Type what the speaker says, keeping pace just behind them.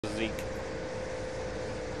Zeke.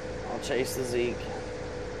 I'll chase the Zeke.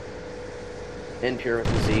 In pure with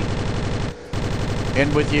the Zeke.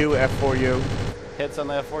 In with you, F4U. Hits on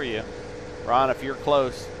the F4U. Ron, if you're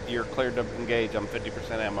close, you're cleared to engage. I'm 50%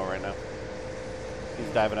 ammo right now. He's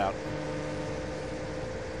diving out.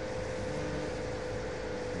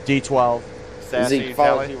 D12. Sassy, Zeke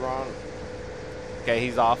follows Callie. you, Ron. Okay,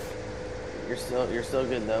 he's off. You're still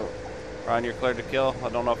good though. Ron, you're cleared to kill. I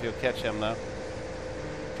don't know if you'll catch him though.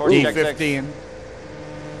 Torch check 6. D15.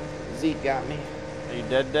 Zeke got me. Are you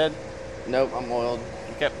dead? Nope, I'm oiled.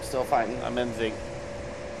 Okay. Still fighting. I'm in Zeke.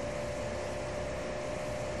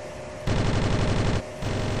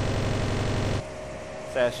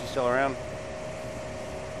 Sass, you still around?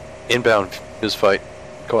 Inbound. His fight.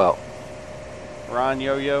 Go out. Ron,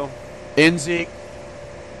 Yo-Yo. In Zeke.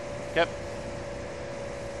 Yep.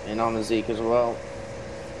 And on the Zeke as well.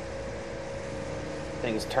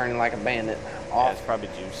 Thing's turning like a bandit. Yeah, Off. it's probably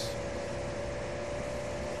juice.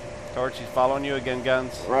 Torch, he's following you again,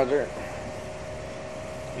 guns. Roger.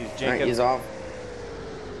 He's Alright, jinking. he's off.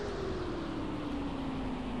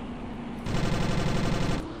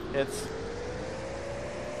 Hits.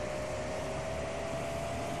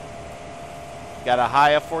 Got a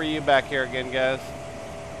high up for you back here again, guys.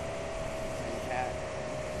 Cat.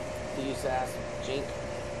 Do you sass? Jink.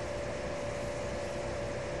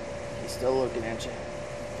 He's still looking at you.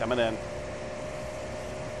 Coming in.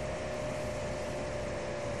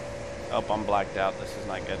 Oh, I'm blacked out. This is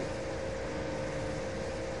not good.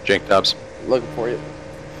 Jink Dobbs. Looking for you.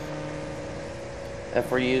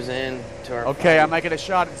 F4U's in to our Okay, fight. I'm making a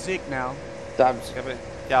shot at Zeke now. Dobbs. Copy.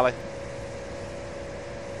 Callie.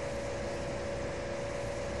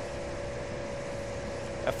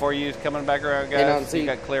 F4U's coming back around, Hey, no, guys. You Zeke.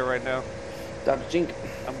 got clear right now. Dobbs Jink.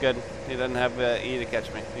 I'm good. He doesn't have E to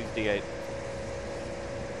catch me. He's D8.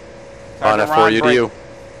 On Sergeant F4U Ron, to break. you.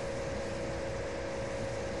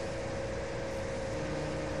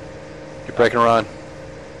 You're breaking Ron.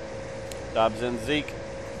 Dobbs in Zeke.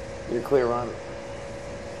 You're clear, Ron.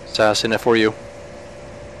 Sass in F4U.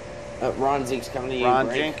 Ron, Zeke's coming to you. Ron,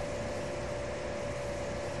 break. Jink.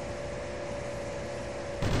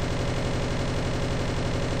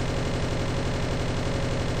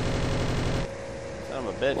 Son of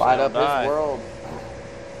a bitch. Light they up don't die. his world.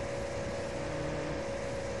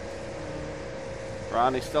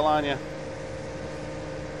 Ron, he's still on you. Of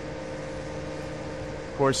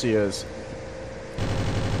course he is.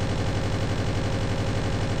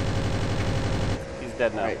 He's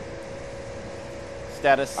dead now. Right.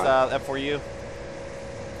 Status F4U.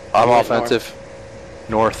 I'm Wait, offensive.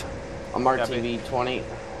 North. I'm RTV 20.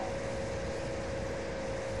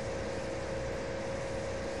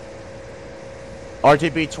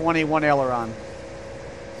 RTB 21 aileron.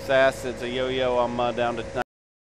 Sass, it's a Yo-Yo. I'm down to